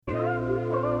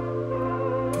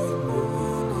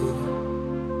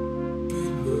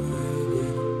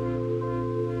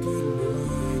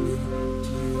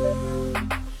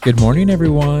Good morning,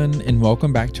 everyone, and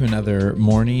welcome back to another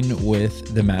Morning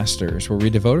with the Masters, where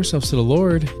we devote ourselves to the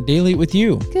Lord daily with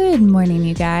you. Good morning,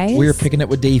 you guys. We are picking up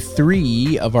with day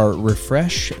 3 of our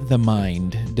Refresh the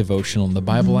Mind devotional in the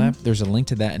Bible app. There's a link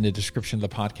to that in the description of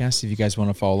the podcast if you guys want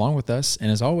to follow along with us.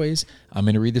 And as always, I'm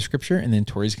going to read the scripture, and then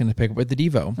Tori's going to pick up with the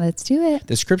Devo. Let's do it.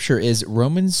 The scripture is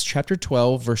Romans chapter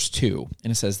 12, verse 2,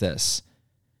 and it says this: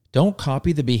 "Don't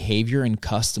copy the behavior and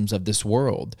customs of this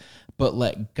world, but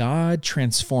let God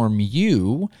transform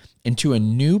you into a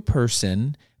new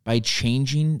person by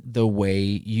changing the way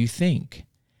you think.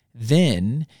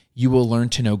 Then you will learn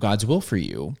to know God's will for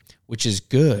you, which is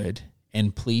good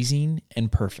and pleasing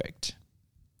and perfect."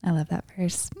 I love that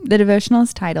verse. The devotional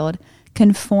is titled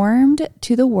Conformed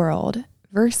to the World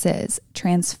versus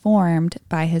Transformed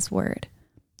by His Word.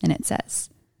 And it says,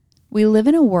 "We live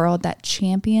in a world that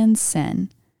champions sin,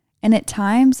 and at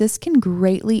times this can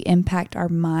greatly impact our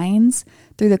minds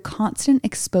through the constant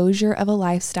exposure of a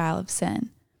lifestyle of sin,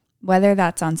 whether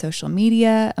that's on social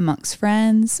media, amongst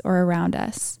friends, or around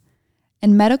us.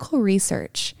 In medical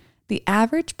research, the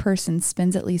average person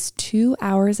spends at least 2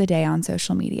 hours a day on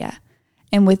social media.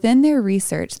 And within their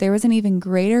research, there was an even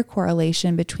greater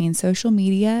correlation between social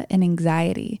media and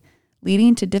anxiety,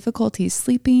 leading to difficulties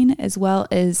sleeping as well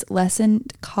as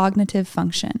lessened cognitive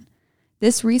function.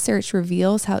 This research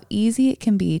reveals how easy it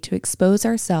can be to expose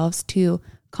ourselves to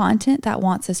content that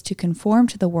wants us to conform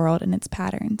to the world and its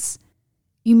patterns.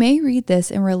 You may read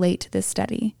this and relate to this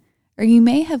study, or you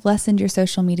may have lessened your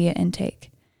social media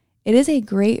intake. It is a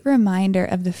great reminder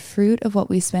of the fruit of what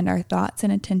we spend our thoughts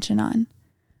and attention on.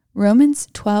 Romans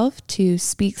 12:2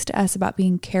 speaks to us about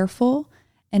being careful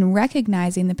and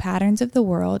recognizing the patterns of the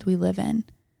world we live in,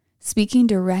 speaking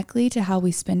directly to how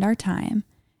we spend our time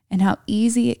and how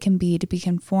easy it can be to be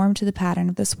conformed to the pattern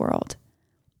of this world.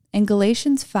 In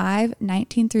Galatians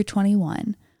 5:19 through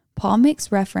 21, Paul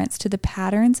makes reference to the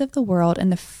patterns of the world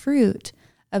and the fruit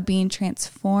of being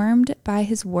transformed by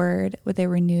his word with a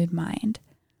renewed mind.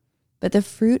 But the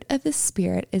fruit of the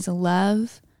Spirit is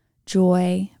love,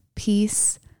 joy,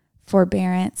 peace,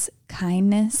 forbearance,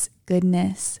 kindness,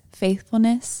 goodness,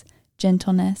 faithfulness,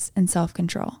 gentleness, and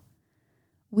self-control.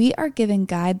 We are given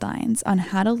guidelines on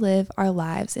how to live our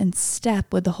lives in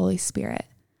step with the Holy Spirit,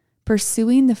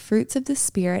 pursuing the fruits of the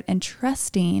Spirit and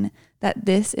trusting that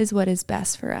this is what is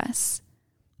best for us.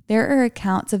 There are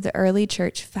accounts of the early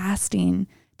church fasting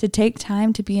to take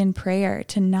time to be in prayer,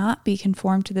 to not be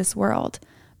conformed to this world,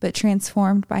 but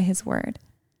transformed by His word.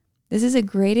 This is a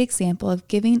great example of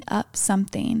giving up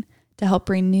something to help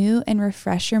renew and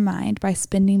refresh your mind by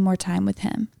spending more time with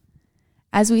Him.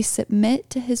 As we submit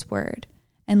to His word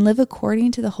and live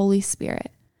according to the Holy Spirit,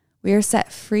 we are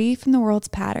set free from the world's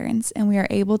patterns and we are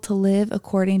able to live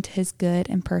according to His good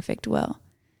and perfect will.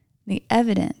 The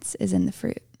evidence is in the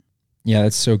fruit. Yeah,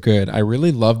 that's so good. I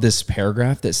really love this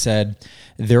paragraph that said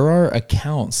there are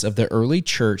accounts of the early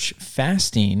church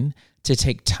fasting to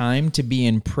take time to be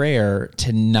in prayer,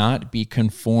 to not be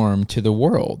conformed to the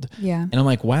world. Yeah. And I'm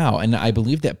like, wow. And I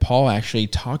believe that Paul actually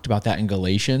talked about that in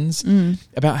Galatians,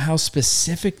 about how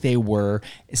specific they were,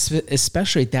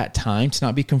 especially at that time, to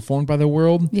not be conformed by the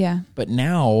world. Yeah. But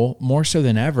now, more so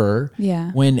than ever,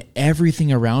 when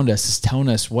everything around us is telling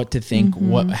us what to think,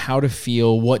 how to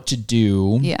feel, what to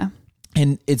do. Yeah.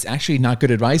 And it's actually not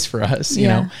good advice for us, you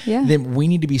know, then we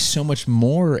need to be so much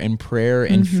more in prayer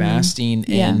and fasting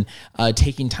and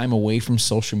taking time away from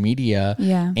social media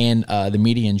and the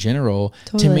media in general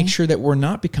to make sure that we're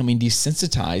not becoming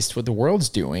desensitized to what the world's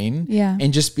doing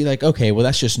and just be like, okay, well,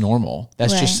 that's just normal.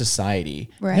 That's just society.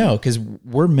 No, because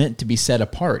we're meant to be set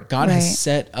apart. God has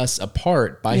set us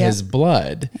apart by His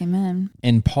blood. Amen.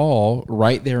 And Paul,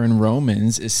 right there in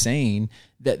Romans, is saying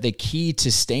that the key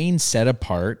to staying set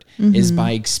apart is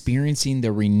by experiencing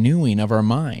the renewing of our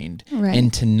mind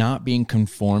and to not being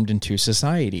conformed into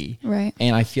society. Right.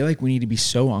 And I feel like we need to be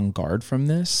so on guard from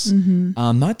this,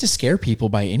 not to scare people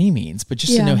by any means, but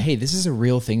just to know, hey, this is a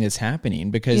real thing that's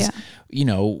happening because, you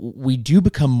know, we do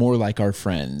become more like our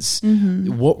friends.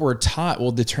 What we're taught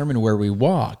will determine where we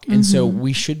walk. And so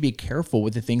we should be careful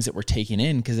with the things that we're taking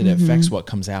in because it affects what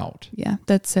comes out. Yeah,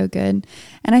 that's so good.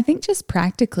 And I think just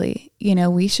practically, you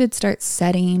know, we should start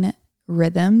setting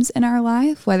rhythms in our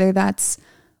life, whether that's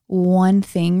one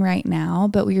thing right now,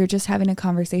 but we were just having a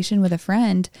conversation with a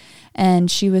friend and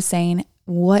she was saying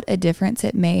what a difference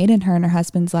it made in her and her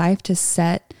husband's life to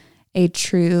set a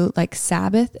true like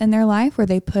Sabbath in their life where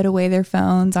they put away their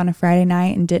phones on a Friday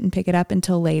night and didn't pick it up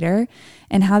until later,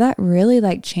 and how that really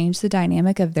like changed the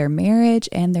dynamic of their marriage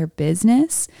and their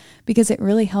business, because it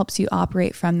really helps you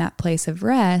operate from that place of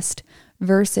rest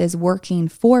versus working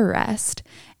for rest.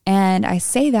 And I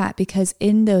say that because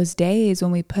in those days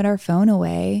when we put our phone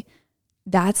away,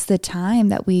 that's the time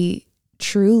that we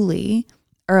truly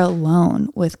are alone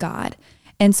with God.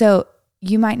 And so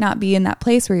you might not be in that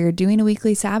place where you're doing a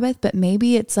weekly Sabbath, but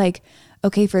maybe it's like,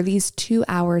 okay, for these 2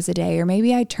 hours a day, or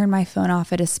maybe I turn my phone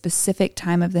off at a specific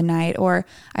time of the night, or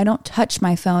I don't touch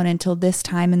my phone until this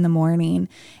time in the morning.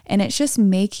 And it's just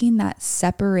making that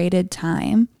separated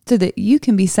time so that you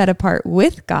can be set apart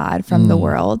with God from the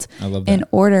world in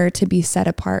order to be set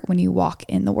apart when you walk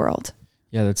in the world.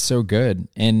 Yeah, that's so good.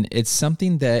 And it's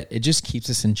something that it just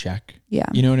keeps us in check. Yeah.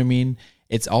 You know what I mean?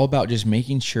 It's all about just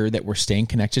making sure that we're staying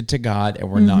connected to God and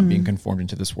we're not being conformed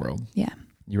into this world. Yeah.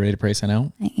 You ready to pray sign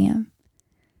out? I am.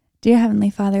 Dear Heavenly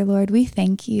Father, Lord, we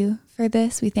thank you for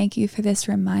this. We thank you for this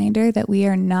reminder that we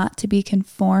are not to be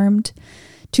conformed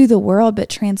to the world, but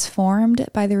transformed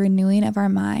by the renewing of our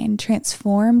mind,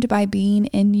 transformed by being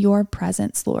in your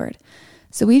presence, Lord.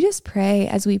 So we just pray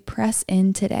as we press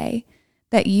in today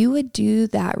that you would do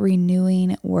that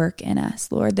renewing work in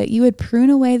us, Lord, that you would prune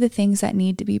away the things that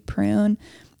need to be pruned,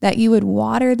 that you would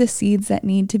water the seeds that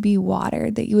need to be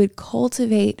watered, that you would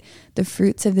cultivate the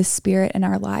fruits of the Spirit in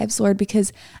our lives, Lord,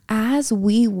 because as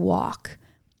we walk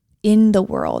in the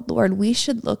world, Lord, we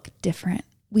should look different.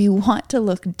 We want to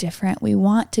look different. We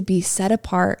want to be set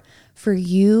apart for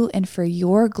you and for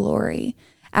your glory.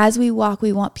 As we walk,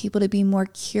 we want people to be more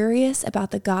curious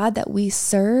about the God that we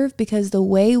serve, because the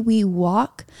way we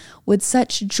walk with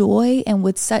such joy and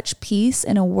with such peace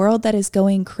in a world that is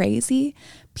going crazy,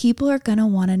 people are going to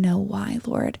want to know why,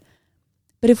 Lord.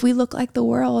 But if we look like the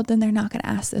world, then they're not going to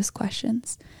ask those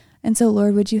questions. And so,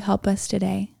 Lord, would you help us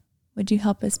today? Would you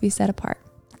help us be set apart?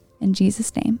 In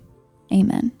Jesus' name,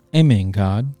 amen. Amen,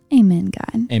 God. Amen,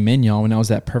 God. Amen, y'all. Now is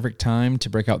that perfect time to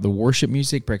break out the worship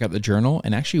music, break out the journal,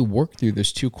 and actually work through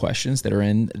those 2 questions that are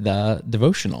in the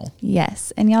devotional.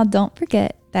 Yes. And y'all don't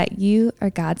forget that you are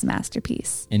God's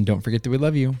masterpiece. And don't forget that we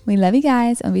love you. We love you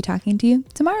guys, and we'll be talking to you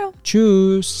tomorrow.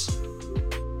 Tschüss.